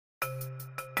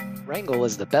Wrangle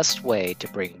is the best way to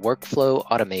bring workflow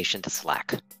automation to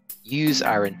Slack. Use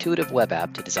our intuitive web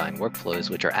app to design workflows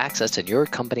which are accessed in your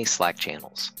company's Slack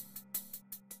channels.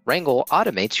 Wrangle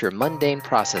automates your mundane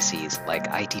processes like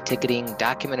IT ticketing,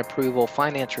 document approval,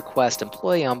 finance request,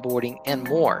 employee onboarding, and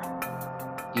more.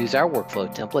 Use our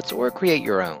workflow templates or create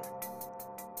your own.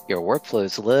 Your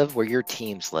workflows live where your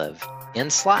teams live, in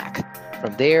Slack.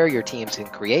 From there, your teams can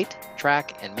create,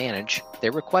 track, and manage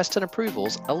their requests and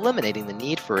approvals, eliminating the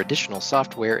need for additional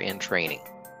software and training.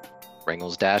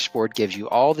 Wrangle's dashboard gives you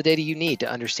all the data you need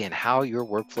to understand how your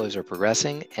workflows are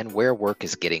progressing and where work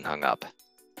is getting hung up.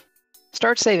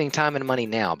 Start saving time and money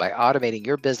now by automating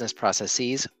your business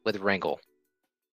processes with Wrangle.